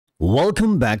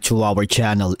Welcome back to our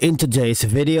channel. In today's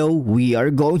video, we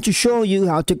are going to show you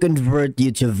how to convert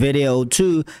YouTube video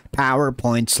to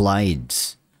PowerPoint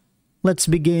slides. Let's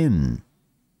begin.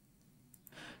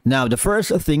 Now, the first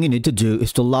thing you need to do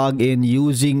is to log in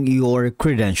using your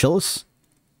credentials.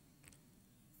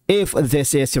 If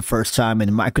this is your first time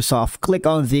in Microsoft, click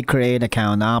on the Create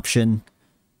Account option.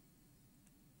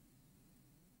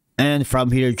 And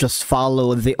from here, just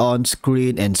follow the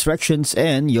on-screen instructions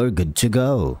and you're good to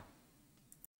go.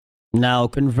 Now,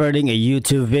 converting a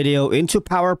YouTube video into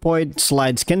PowerPoint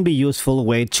slides can be a useful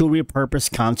way to repurpose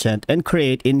content and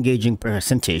create engaging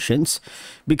presentations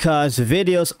because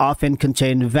videos often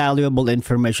contain valuable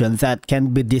information that can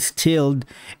be distilled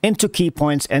into key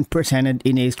points and presented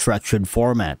in a structured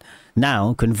format.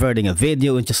 Now, converting a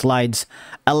video into slides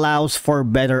allows for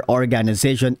better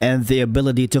organization and the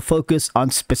ability to focus on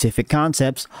specific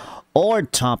concepts or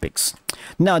topics.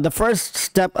 Now, the first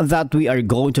step that we are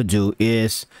going to do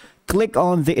is click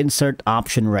on the insert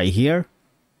option right here.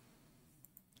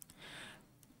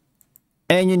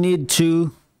 And you need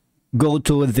to go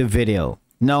to the video.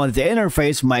 Now, the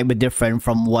interface might be different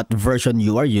from what version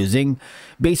you are using.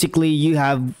 Basically,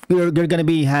 you're going to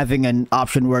be having an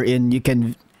option wherein you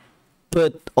can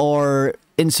put or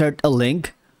insert a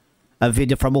link, a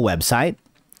video from a website.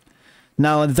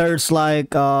 Now, there's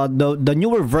like the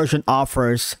newer version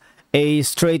offers a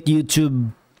straight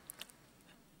YouTube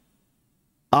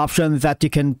option that you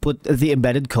can put the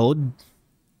embedded code.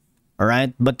 All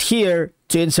right, but here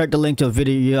to insert the link to a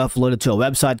video you uploaded to a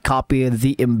website, copy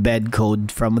the embed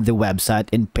code from the website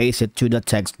and paste it to the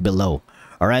text below.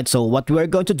 All right, so what we're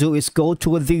going to do is go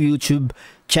to the YouTube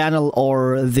channel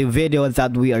or the video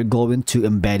that we are going to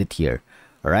embed it here.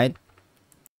 All right,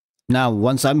 now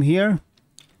once I'm here,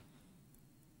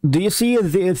 do you see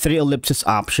the three ellipses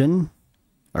option?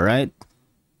 All right,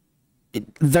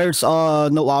 there's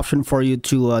no option for you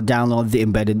to download the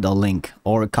embedded link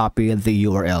or copy the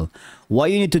URL.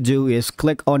 What you need to do is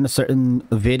click on a certain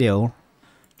video,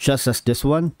 just as this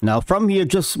one. Now from here,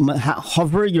 just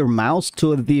hover your mouse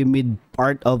to the mid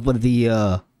part of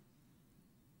the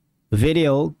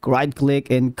video, right click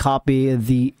and copy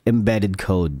the embedded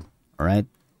code. All right,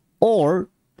 or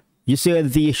you see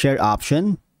the share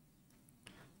option.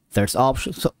 There's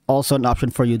also an option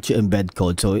for you to embed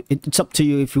code, so it's up to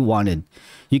you if you wanted.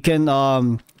 You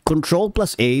can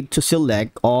Control+A to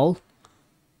select all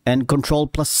and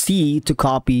Control+C to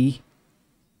copy.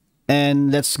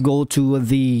 And let's go to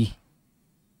the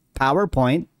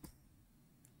PowerPoint.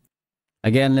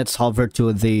 Again, let's hover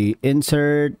to the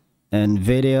insert and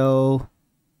video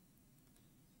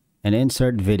and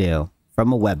insert video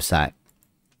from a website.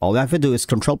 All we have to do is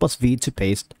Control+V to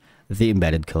paste the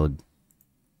embedded code.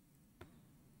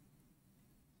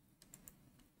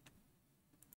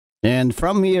 And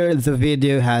from here, the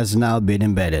video has now been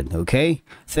embedded, okay?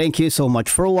 Thank you so much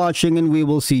for watching and we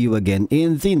will see you again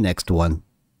in the next one.